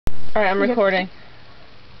Alright, I'm recording.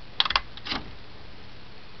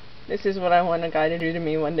 This is what I want a guy to do to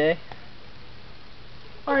me one day.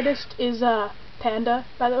 Artist is Panda,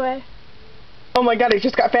 by the way. Oh my god, it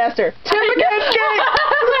just got faster.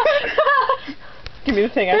 Give me the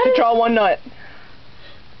thing, I have to draw one nut.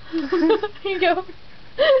 Here you go.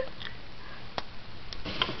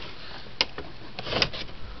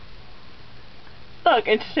 Look,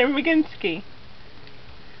 it's Tim McGinsky.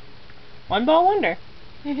 One ball wonder.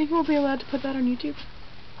 You think we'll be allowed to put that on YouTube?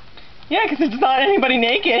 Yeah, because it's not anybody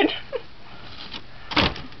naked.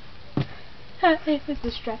 This is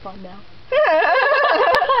the strap on now.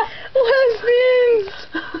 Lesbians!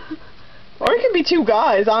 Or it could be two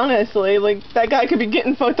guys, honestly. Like, that guy could be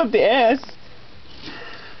getting fucked up the ass.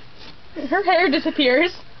 Her hair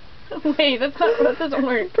disappears. Wait, that doesn't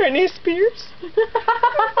work. Britney Spears?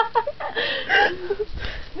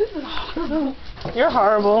 This is horrible. You're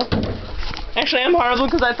horrible. Actually, I'm horrible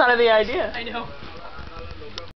because I thought of the idea. I know.